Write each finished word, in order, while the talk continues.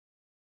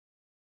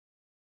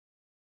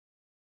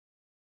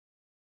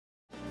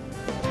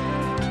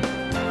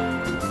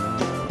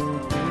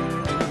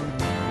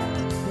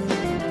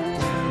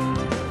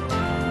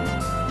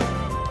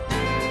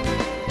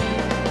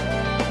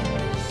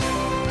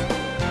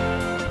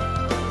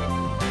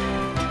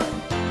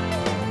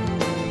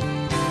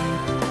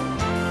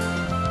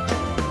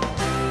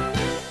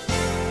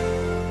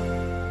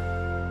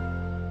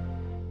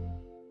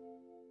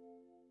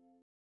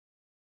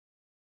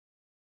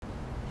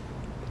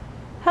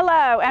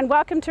Hello and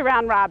welcome to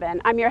Round Robin.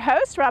 I'm your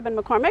host, Robin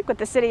McCormick with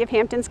the City of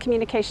Hampton's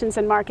Communications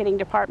and Marketing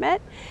Department.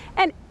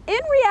 And in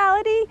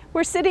reality,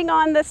 we're sitting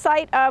on the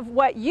site of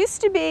what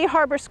used to be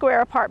Harbor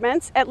Square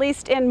Apartments, at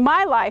least in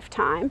my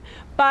lifetime.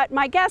 But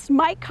my guest,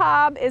 Mike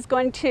Cobb, is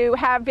going to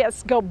have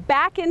us go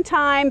back in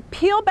time,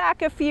 peel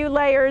back a few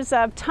layers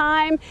of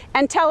time,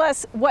 and tell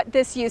us what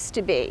this used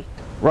to be.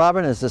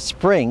 Robin, is the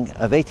spring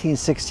of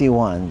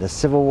 1861. The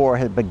Civil War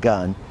had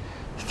begun.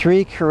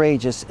 3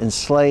 courageous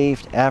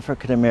enslaved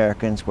African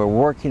Americans were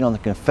working on the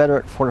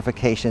Confederate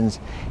fortifications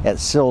at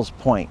Sills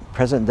Point,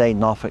 present-day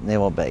Norfolk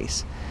Naval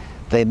Base.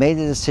 They made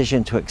the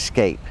decision to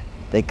escape.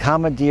 They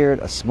commandeered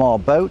a small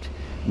boat,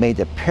 made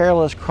the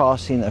perilous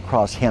crossing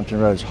across Hampton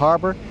Roads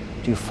Harbor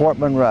to Fort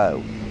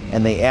Monroe,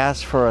 and they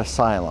asked for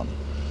asylum.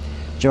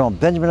 General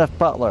Benjamin F.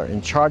 Butler,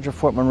 in charge of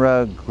Fort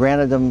Monroe,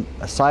 granted them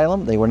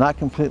asylum. They were not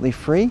completely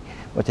free,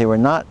 but they were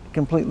not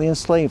completely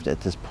enslaved at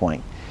this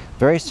point.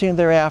 Very soon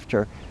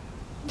thereafter,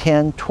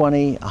 10,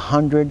 20,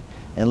 100,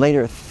 and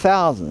later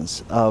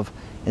thousands of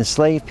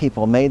enslaved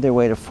people made their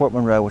way to Fort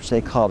Monroe, which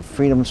they called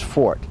Freedom's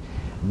Fort.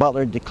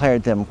 Butler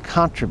declared them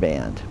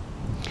contraband.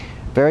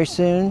 Very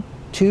soon,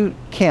 2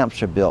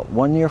 camps are built,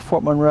 one near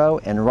Fort Monroe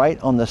and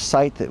right on the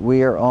site that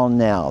we are on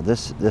now,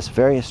 this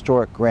very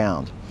historic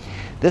ground.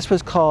 This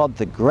was called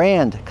the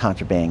Grand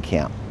Contraband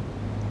Camp.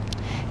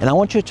 And I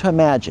want you to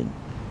imagine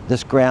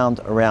this ground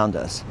around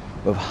us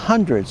with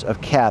hundreds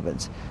of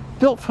cabins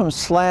built from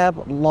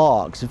slab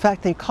logs. In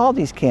fact, they call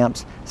these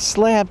camps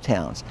slab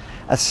towns.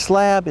 A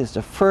slab is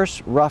the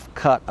first rough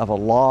cut of a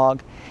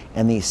log,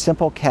 and these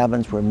simple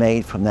cabins were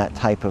made from that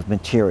type of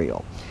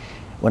material.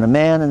 When a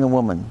man and a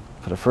woman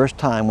for the first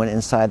time went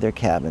inside their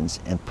cabins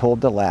and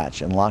pulled the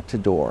latch and locked the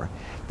door,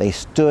 they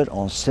stood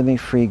on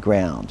semi-free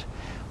ground.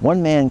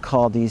 One man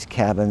called these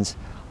cabins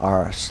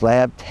our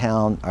slab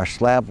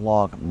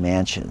log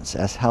mansions.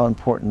 That's how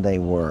important they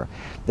were.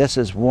 This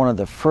is one of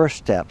the first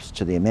steps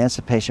to the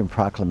Emancipation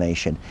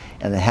Proclamation,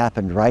 and it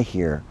happened right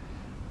here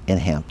in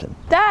Hampton.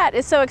 That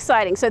is so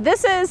exciting. So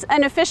this is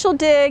an official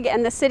dig,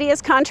 and the city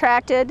has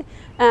contracted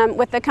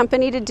with the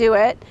company to do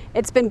it.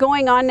 It's been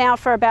going on now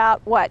for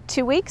about, what,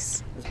 2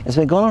 weeks? It's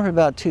been going on for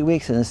about 2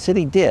 weeks, and the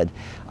city did.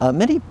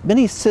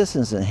 Many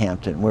citizens in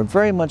Hampton were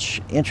very much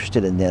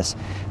interested in this.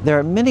 There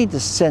are many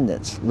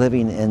descendants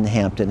living in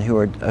Hampton who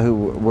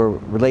were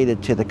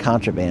related to the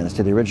Contrabands,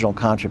 to the original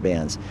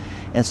Contrabands.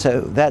 And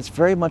so that's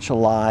very much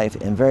alive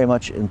and very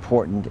much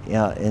important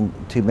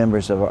to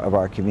members of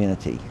our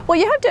community. Well,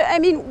 you have to, I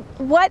mean,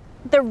 what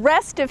the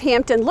rest of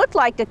Hampton looked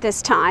like at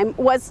this time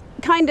was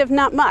kind of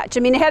not much. I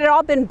mean, it had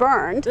all been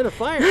burned. In a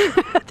fire.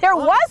 There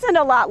wasn't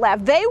a lot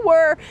left. They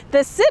were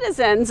the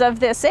citizens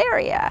of this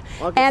area,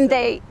 and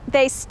a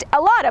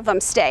lot of them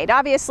stayed.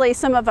 Obviously,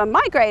 some of them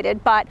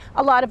migrated, but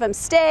a lot of them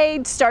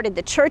stayed, started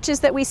the churches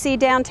that we see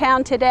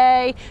downtown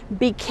today,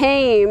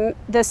 became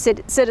the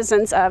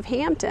citizens of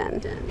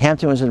Hampton.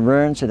 Hampton was in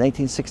ruins in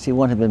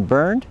 1861, had been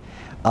burned.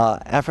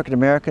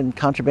 African-American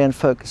contraband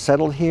folk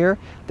settled here.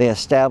 They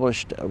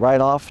established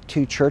right off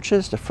 2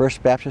 churches, the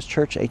First Baptist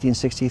Church,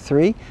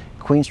 1863,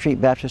 Queen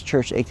Street Baptist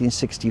Church,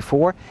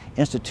 1864,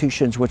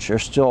 institutions which are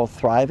still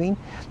thriving.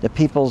 The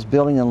People's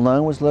Building and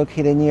Loan was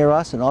located near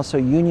us, and also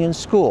Union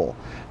School.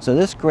 So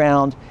this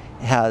ground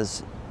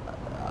has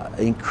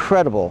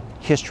incredible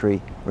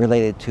history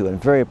related to a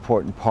very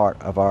important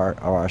part of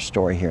our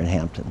story here in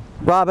Hampton.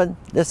 Robin,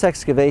 this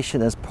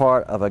excavation is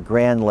part of a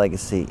grand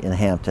legacy in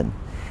Hampton.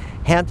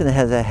 Hampton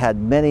has had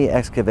many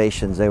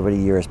excavations over the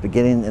years,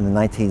 beginning in the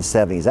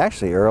 1970s,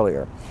 actually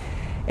earlier.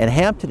 And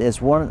Hampton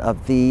is one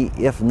of the,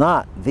 if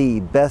not the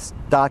best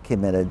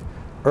documented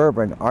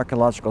urban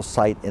archaeological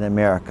site in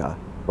America,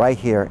 right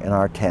here in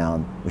our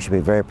town. We should be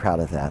very proud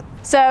of that.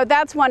 So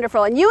that's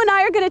wonderful. And you and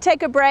I are going to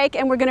take a break,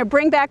 and we're going to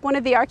bring back one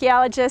of the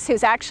archaeologists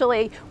who's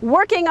actually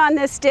working on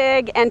this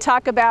dig and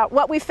talk about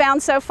what we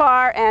found so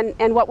far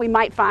and what we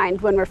might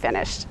find when we're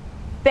finished.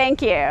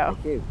 Thank you.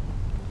 Thank you.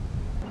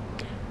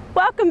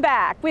 Welcome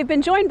back. We've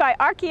been joined by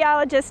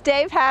archaeologist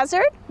Dave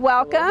Hazard.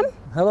 Welcome.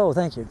 Hello,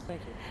 thank you.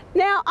 Thank you.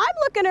 Now, I'm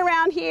looking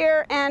around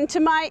here, and to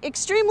my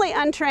extremely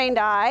untrained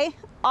eye,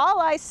 all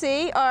I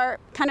see are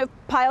kind of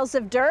piles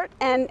of dirt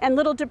and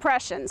little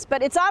depressions,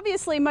 but it's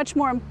obviously much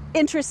more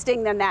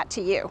interesting than that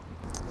to you.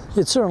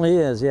 It certainly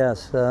is,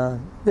 yes.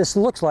 This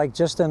looks like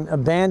just an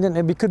abandoned,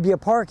 it could be a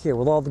park here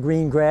with all the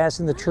green grass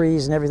and the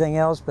trees and everything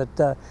else, but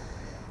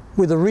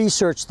with the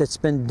research that's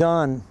been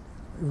done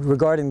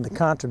regarding the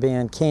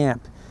contraband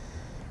camp,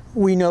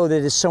 we know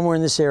that it's somewhere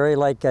in this area,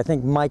 like I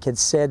think Mike had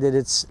said, that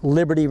it's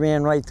Liberty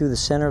ran right through the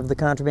center of the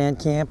contraband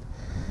camp.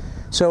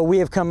 So we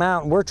have come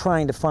out and we're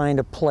trying to find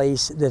a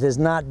place that has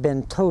not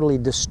been totally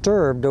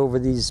disturbed over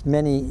these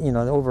many,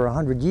 over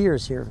 100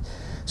 years here.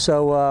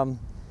 So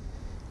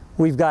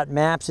we've got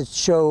maps that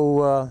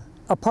show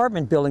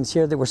apartment buildings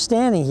here that were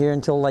standing here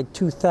until like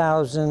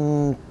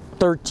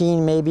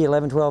 2013, maybe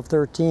 11, 12,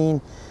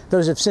 13.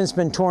 Those have since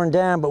been torn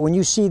down, but when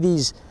you see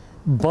these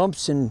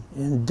bumps and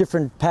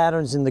different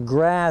patterns in the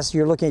grass,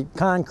 you're looking at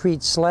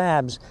concrete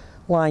slabs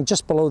lying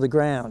just below the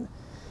ground.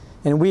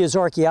 And we as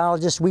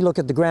archaeologists, we look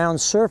at the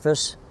ground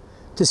surface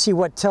to see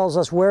what tells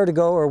us where to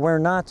go or where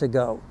not to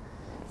go.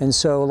 And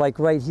so, like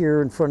right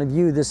here in front of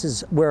you, this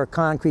is where a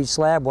concrete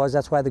slab was.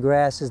 That's why the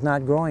grass is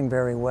not growing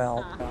very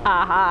well.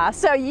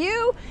 So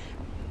you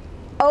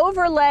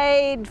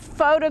overlaid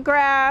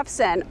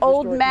photographs and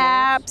old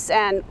maps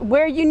and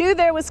where you knew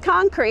there was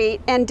concrete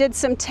and did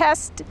some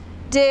test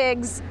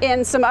digs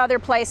in some other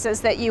places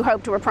that you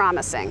hoped were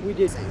promising.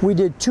 We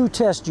did 2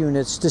 test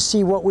units to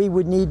see what we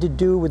would need to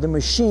do with the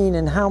machine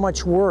and how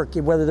much work,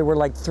 whether there were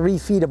like 3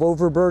 feet of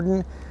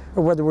overburden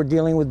or whether we're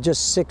dealing with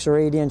just 6 or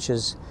 8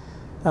 inches.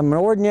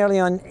 Ordinarily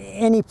on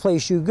any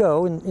place you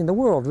go in the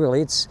world, really,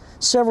 it's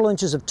several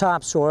inches of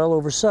topsoil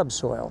over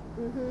subsoil.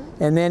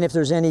 And then if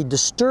there's any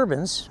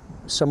disturbance,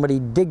 somebody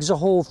digs a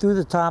hole through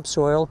the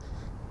topsoil,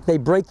 they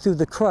break through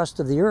the crust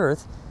of the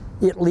earth,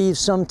 it leaves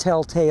some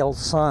telltale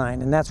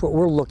sign, and that's what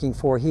we're looking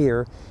for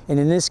here. And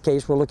in this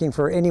case, we're looking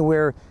for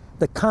anywhere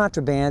the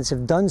contrabands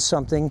have done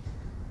something,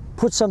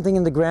 put something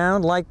in the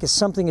ground, like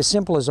something as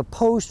simple as a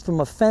post from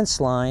a fence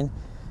line,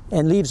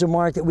 and leaves a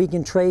mark that we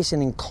can trace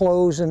and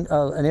enclose an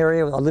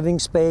area, a living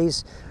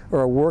space,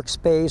 or a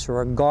workspace,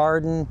 or a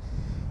garden,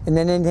 and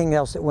then anything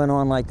else that went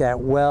on like that,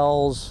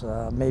 wells,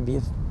 maybe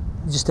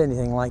just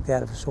anything like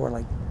that of a sort.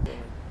 Like.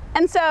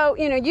 And so,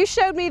 you know, you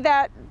showed me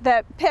the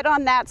pit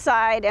on that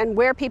side and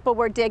where people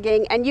were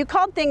digging, and you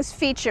called things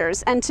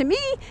features, and to me,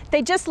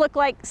 they just look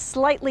like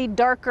slightly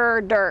darker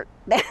dirt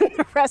than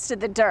the rest of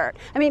the dirt.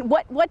 I mean,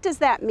 what does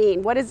that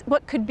mean?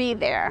 What could be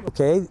there?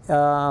 Okay.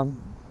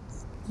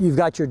 You've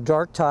got your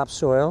dark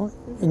topsoil,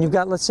 and you've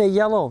got, let's say,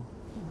 yellow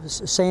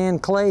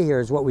sand, clay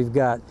here is what we've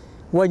got.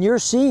 When you're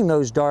seeing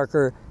those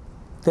darker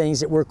things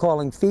that we're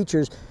calling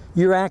features,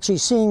 you're actually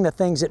seeing the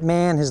things that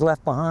man has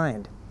left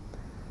behind.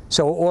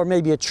 So, or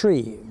maybe a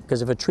tree,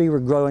 because if a tree were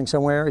growing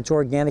somewhere, it's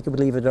organic, it would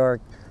leave a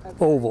dark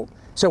oval.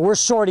 So we're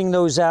sorting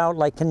those out,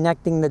 like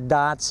connecting the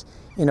dots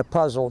in a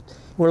puzzle.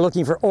 We're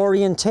looking for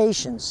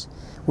orientations.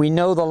 We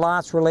know the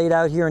lots were laid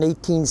out here in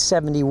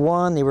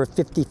 1871. They were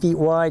 50 feet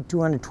wide,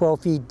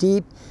 212 feet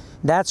deep.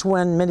 That's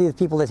when many of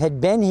the people that had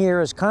been here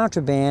as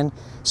contraband,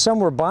 some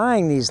were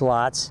buying these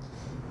lots,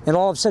 and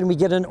all of a sudden we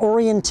get an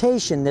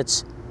orientation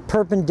that's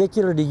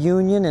perpendicular to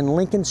Union and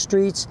Lincoln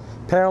Streets,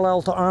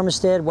 parallel to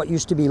Armistead, what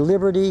used to be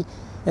Liberty.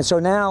 And so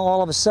now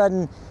all of a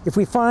sudden, if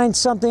we find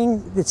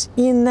something that's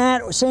in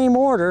that same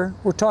order,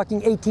 we're talking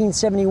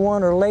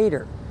 1871 or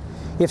later.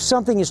 If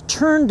something is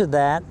turned to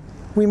that,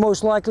 we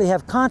most likely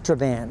have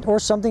contraband or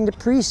something that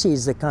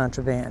precedes the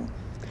contraband.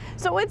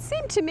 So it would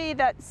seem to me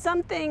that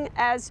something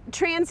as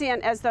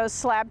transient as those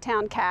slab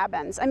town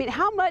cabins, I mean,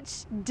 how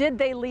much did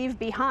they leave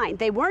behind?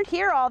 They weren't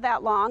here all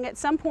that long. At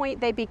some point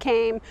they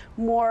became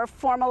more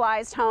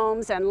formalized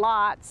homes and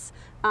lots.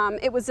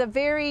 It was a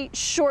very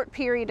short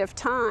period of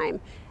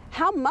time.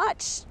 How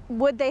much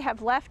would they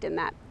have left in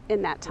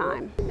that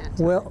time?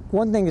 Well,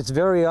 one thing that's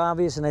very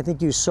obvious, and I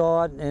think you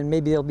saw it, and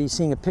maybe they'll be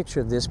seeing a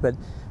picture of this, but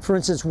for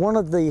instance, one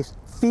of the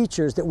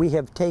features that we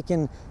have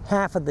taken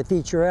half of the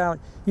feature out,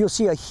 you'll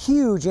see a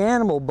huge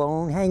animal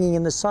bone hanging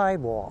in the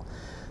sidewall.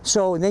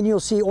 So then you'll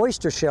see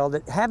oyster shell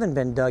that haven't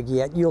been dug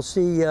yet. You'll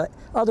see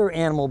other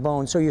animal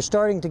bones. So you're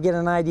starting to get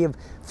an idea of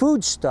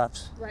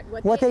foodstuffs, right,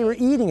 what they were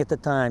eating at the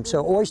time.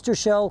 So oyster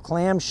shell,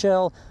 clam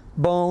shell,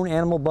 bone,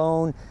 animal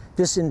bone.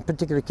 This in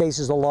particular case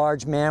is a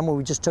large mammal.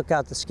 We just took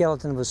out the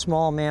skeleton of a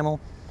small mammal.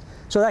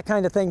 So that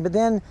kind of thing. But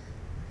then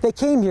they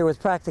came here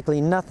with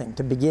practically nothing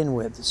to begin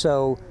with.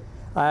 So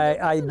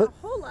a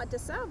whole lot to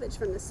salvage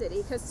from the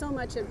city because so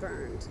much had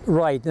burned.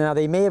 Right. Now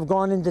they may have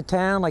gone into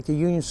town like the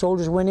Union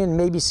soldiers went in,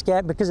 maybe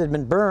because it had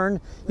been burned.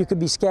 Right. You could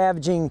be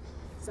scavenging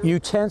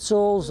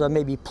utensils,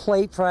 maybe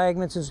plate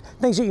fragments,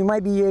 things that you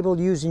might be able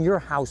to use in your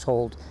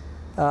household.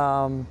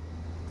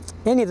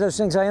 Any of those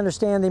things, I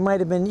understand they might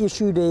have been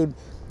issued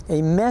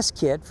a mess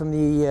kit from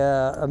the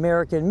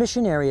American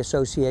Missionary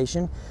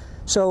Association.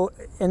 So,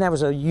 and that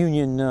was a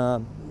Union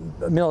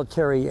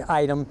military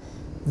item.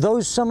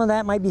 Some of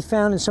that might be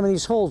found in some of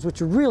these holes,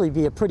 which would really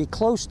be a pretty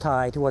close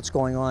tie to what's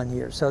going on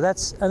here. So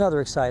that's another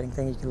exciting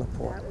thing you can look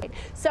for.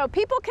 So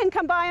people can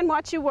come by and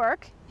watch you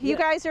work. You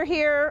guys are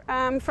here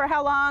for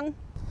how long?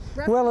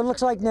 Well, it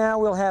looks like now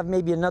we'll have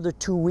maybe another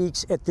 2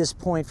 weeks at this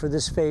point for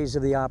this phase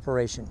of the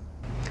operation.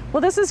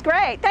 Well, this is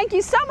great. Thank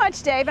you so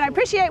much, Dave, and I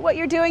appreciate what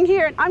you're doing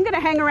here. I'm going to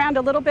hang around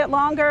a little bit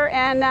longer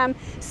and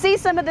see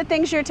some of the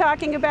things you're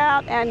talking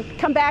about and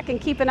come back and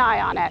keep an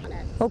eye on it.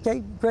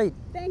 Okay, great.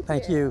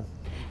 Thank you.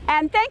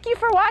 And thank you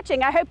for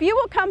watching. I hope you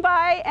will come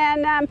by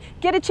and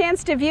get a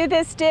chance to view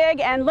this dig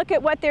and look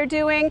at what they're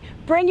doing.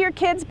 Bring your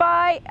kids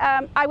by.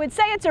 I would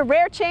say it's a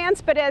rare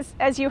chance, but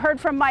as you heard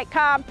from Mike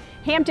Cobb,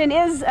 Hampton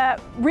is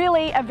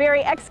really a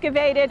very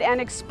excavated and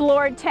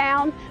explored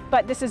town,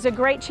 but this is a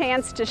great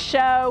chance to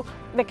show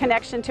the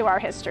connection to our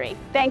history.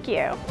 Thank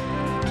you.